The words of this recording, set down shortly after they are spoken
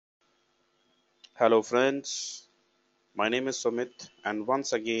Hello friends, my name is Sumit and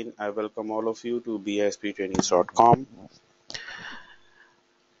once again I welcome all of you to bisptrainings.com.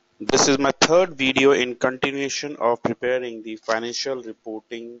 This is my third video in continuation of preparing the financial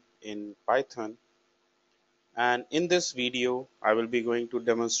reporting in Python, and in this video I will be going to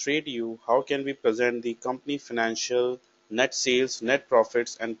demonstrate you how can we present the company financial, net sales, net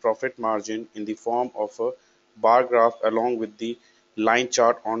profits and profit margin in the form of a bar graph along with the line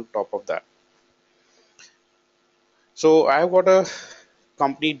chart on top of that. So I have got a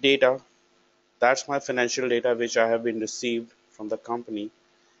company data. That's my financial data which I have been received from the company,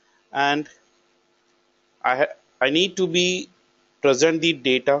 and I need to be present the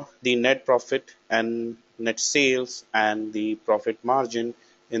data, the net profit and net sales and the profit margin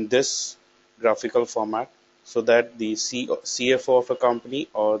in this graphical format, so that the CFO of a company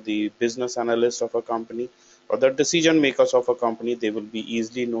or the business analyst of a company or the decision makers of a company, they will be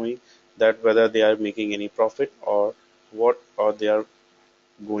easily knowing that whether they are making any profit or what, or they are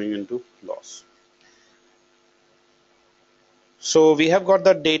going into loss. So we have got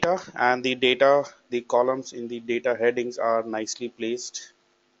the data, and the columns in the data headings are nicely placed,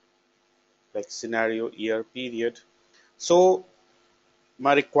 like scenario, year, period. So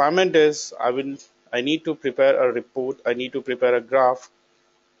my requirement is I need to prepare a report, I need to prepare a graph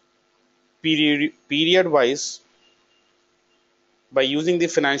period wise by using the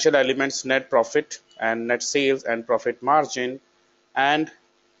financial elements net profit and net sales and profit margin, and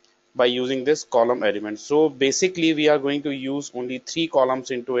by using this column element. So basically we are going to use only three columns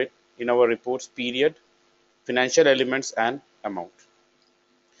into it in our reports: period, financial elements and amount.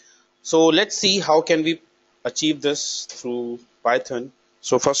 So let's see how can we achieve this through Python.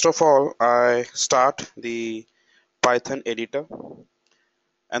 So first of all, I start the Python editor,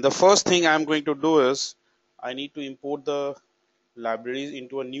 and the first thing I'm going to do is I need to import the libraries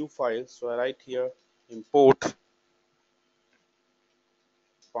into a new file. So I write here import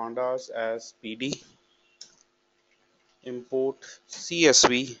pandas as pd, import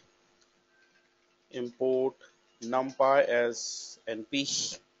csv, import numpy as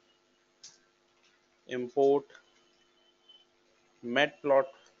np, import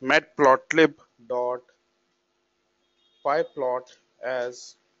matplotlib dot pyplot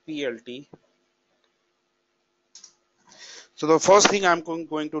as plt. So the first thing I'm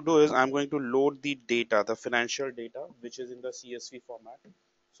going to do is I'm going to load the data, the financial data, which is in the CSV format.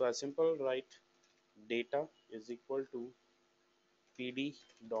 So I simple write data is equal to pd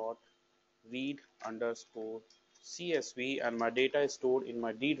dot read underscore CSV, and my data is stored in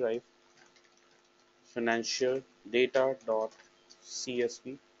my D drive, financial data dot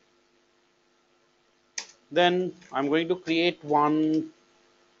CSV. Then I'm going to create one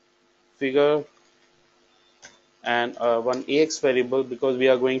figure and one ax variable, because we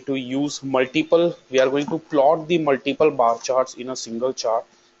are going to use multiple, we are going to plot the multiple bar charts in a single chart.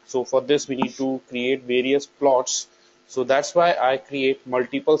 So for this we need to create various plots, so that's why I create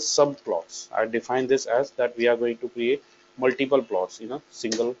multiple subplots. I define this as that we are going to create multiple plots in a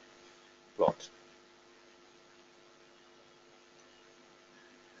single plot.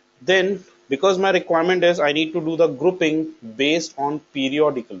 Then because my requirement is I need to do the grouping based on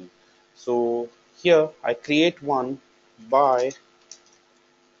periodically, so here I create one by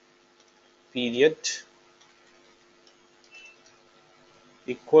period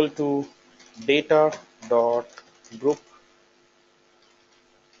equal to data dot group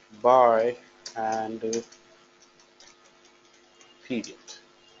by and period.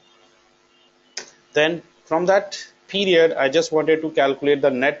 Then from that period I just wanted to calculate the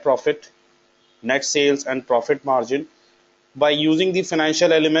net profit, net sales and profit margin by using the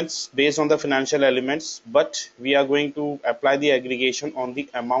financial elements, based on the financial elements, but we are going to apply the aggregation on the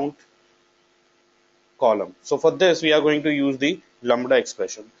amount column. So for this we are going to use the lambda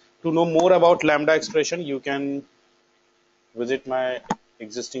expression. To know more about lambda expression, you can visit my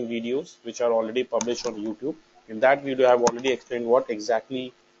existing videos which are already published on YouTube. In that video I have already explained what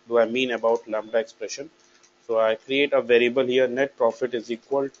exactly do I mean about lambda expression. So I create a variable here, net profit is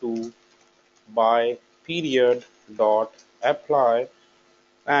equal to by period dot apply,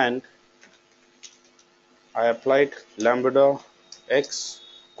 and I applied lambda x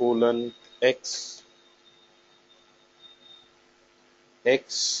colon x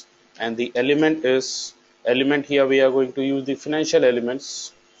x, and the element is element, here we are going to use the financial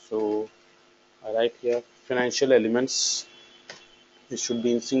elements. So I write here financial elements, it should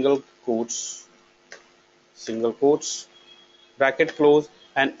be in single quotes, bracket close,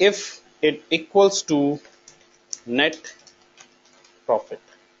 and if it equals to net profit,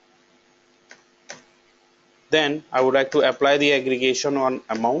 then I would like to apply the aggregation on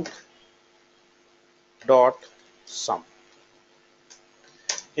amount, dot sum.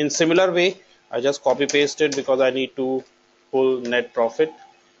 In similar way, I just copy pasted because I need to pull net profit,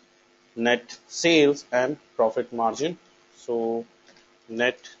 net sales and profit margin. So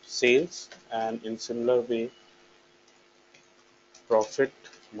net sales, and in similar way profit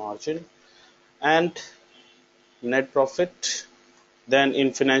margin and net profit. Then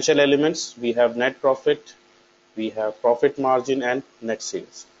in financial elements we have net profit, we have profit margin and net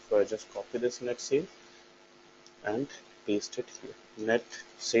sales. So I just copy this net sales and paste it here, net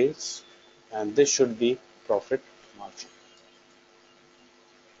sales, and this should be profit margin.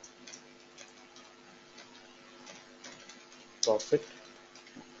 Profit.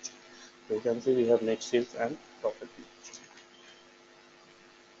 So you can see we have net sales and profit margin.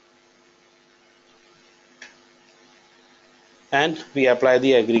 And we apply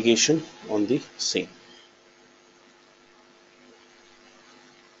the aggregation on the same.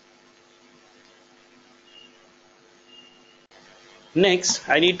 Next,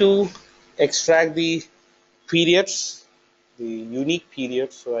 I need to extract the periods, the unique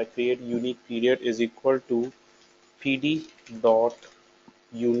period. So I create unique period is equal to pd dot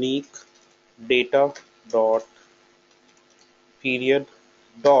unique data dot period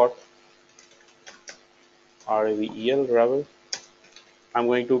dot revel. I'm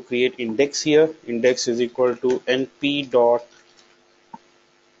going to create index here. Index is equal to np dot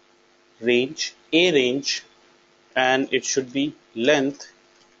range, a range, and it should be length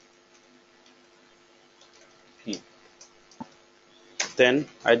p. Then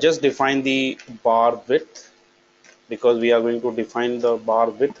I just define the bar width, because we are going to define the bar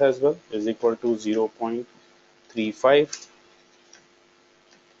width as well, is equal to 0.35.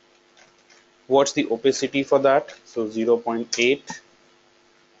 What's the opacity for that? So 0.8.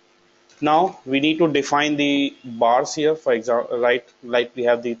 Now we need to define the bars here. For example, right, like we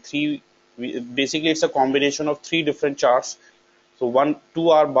have the three, basically it's a combination of three different charts. So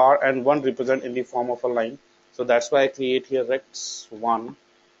two are bar and one represent in the form of a line. So that's why I create here rex1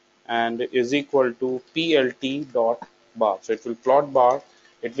 and is equal to plt dot bar. So it will plot bar.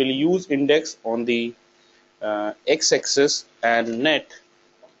 It will use index on the x-axis and net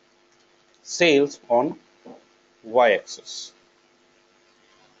sales on y-axis.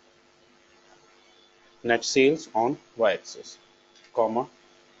 Net sales on y-axis, comma,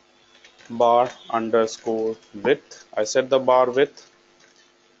 bar underscore width. I set the bar width.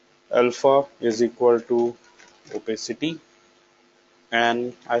 Alpha is equal to opacity,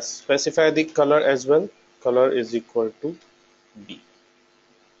 and I specify the color as well. Color is equal to B.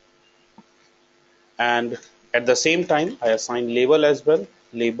 And at the same time, I assign label as well.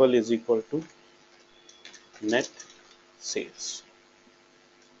 Label is equal to net sales.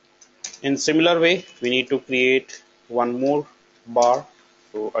 In similar way, we need to create one more bar.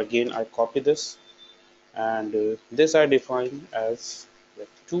 So again, I copy this, and this I define as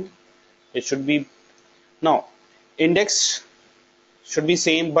 2. It should be, now index should be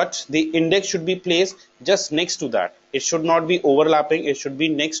same, but the index should be placed just next to that. It should not be overlapping. It should be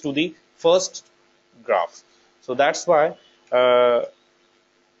next to the first graph. So that's why,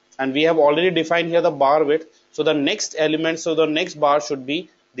 and we have already defined here the bar width. So the next element, so the next bar should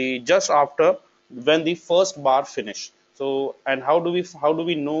be the just after when the first bar finish. So, and how do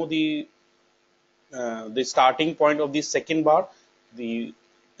we know the starting point of the second bar?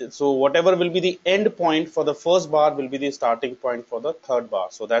 So whatever will be the end point for the first bar will be the starting point for the third bar.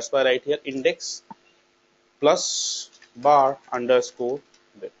 So that's why right here index plus bar underscore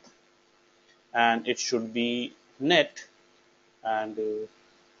width, and it should be net and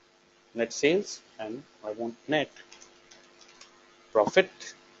net sales, and I want net profit,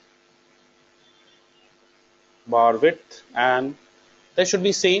 bar width, and that should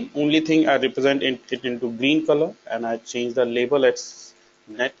be same. Only thing I represent it into green color, and I change the label as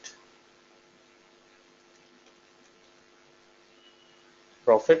net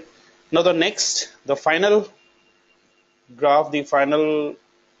profit. Now the final graph, the final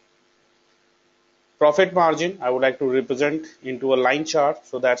profit margin, I would like to represent into a line chart.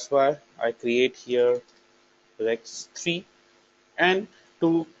 So that's why I create here rex3, and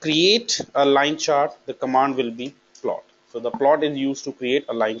to create a line chart, the command will be plot. So the plot is used to create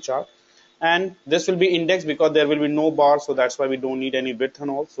a line chart, and this will be index because there will be no bar. So that's why we don't need any width and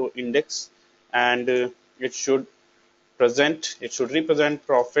all. So index, and it should represent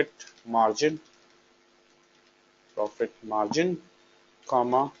profit margin,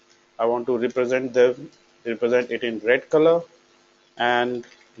 comma, I want to represent it in red color, and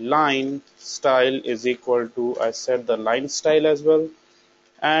line style is equal to, I set the line style as well,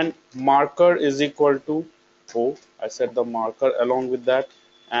 and marker is equal to O. I set the marker along with that,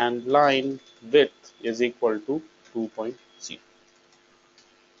 and line width is equal to 2.0.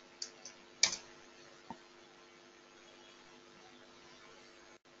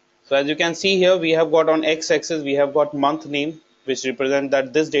 So as you can see here, we have got on x-axis, we have got month name, which represent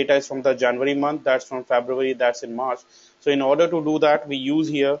that this data is from the January month, that's from February, that's in March. So in order to do that, we use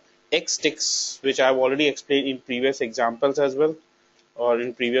here x-ticks, which I have already explained in previous examples as well, or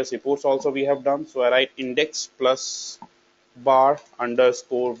in previous reports also we have done. So I write index plus bar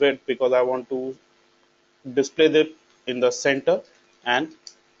underscore width because I want to display it in the center and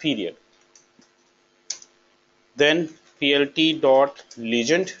period. Then plt dot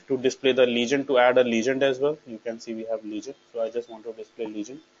legend to display the legend, to add a legend as well. You can see we have legend, so I just want to display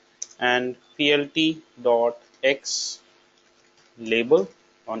legend. And plt dot x label,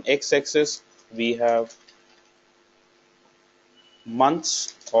 on x-axis we have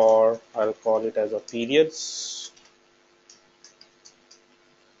months, or I'll call it as a periods,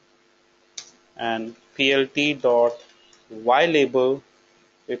 and plt dot y label,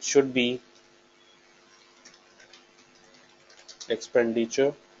 it should be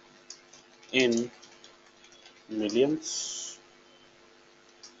expenditure in millions,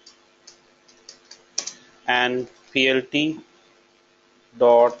 and plt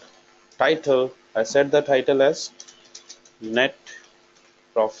dot title, I set the title as net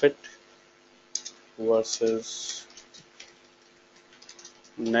profit versus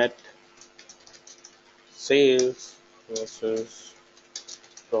net sales versus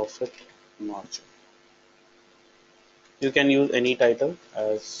profit margin. You can use any title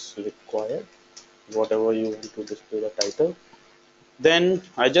as required, whatever you want to display the title. Then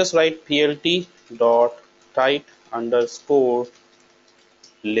I just write plt dot tight underscore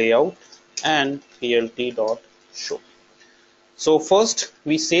layout and plt dot show. So first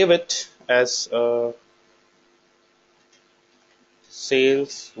we save it as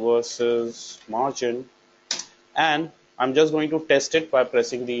sales versus margin, and I'm just going to test it by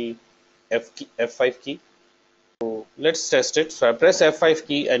pressing the F5 key. So let's test it. So I press F5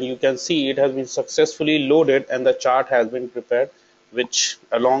 key and you can see it has been successfully loaded and the chart has been prepared, which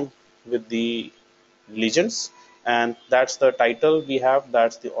along with the legends, and that's the title we have,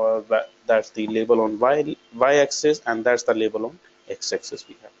 that's the label on y axis, and that's the label on x axis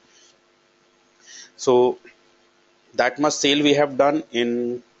we have. So that much sale we have done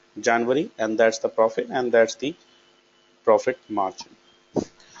in January, and that's the profit, and that's the profit margin.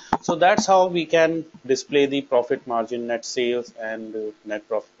 So that's how we can display the profit margin, net sales, and net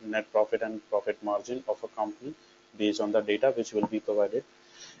profit and profit margin of a company based on the data which will be provided.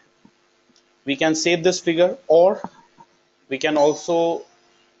 We can save this figure, or we can also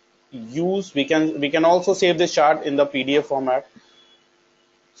save this chart in the PDF format.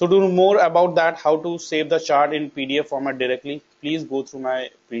 So to know more about that, how to save the chart in PDF format directly, please go through my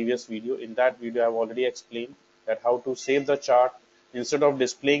previous video. In that video, I've already explained that how to save the chart instead of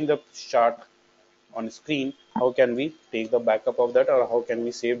displaying the chart on screen. How can we take the backup of that, or how can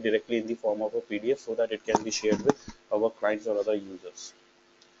we save directly in the form of a PDF so that it can be shared with our clients or other users.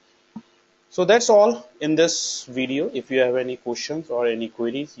 So that's all in this video. If you have any questions or any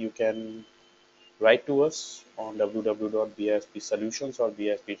queries, you can write to us on www.bispsolutions or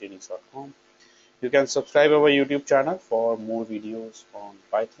bisptrainings.com. You can subscribe our YouTube channel for more videos on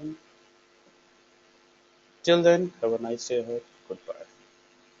Python. Till then, have a nice day ahead. Goodbye.